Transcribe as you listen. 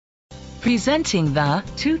Presenting the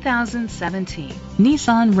 2017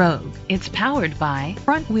 Nissan Rogue. It's powered by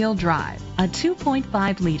front-wheel drive, a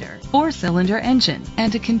 2.5-liter four-cylinder engine,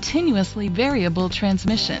 and a continuously variable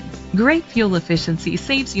transmission. Great fuel efficiency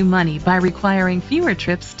saves you money by requiring fewer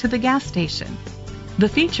trips to the gas station. The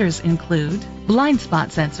features include blind spot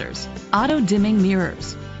sensors, auto-dimming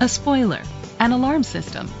mirrors, a spoiler, an alarm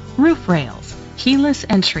system, roof rails, keyless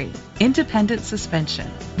entry, independent suspension,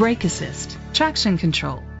 brake assist, traction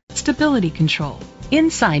control, stability control.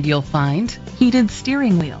 Inside you'll find heated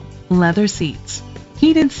steering wheel, leather seats,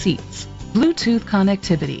 heated seats, Bluetooth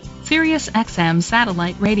connectivity, Sirius XM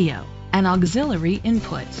satellite radio, an auxiliary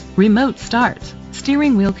input, remote start,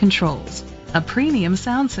 steering wheel controls, a premium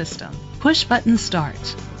sound system, push button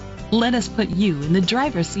start. Let us put you in the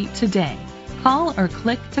driver's seat today. Call or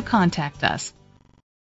click to contact us.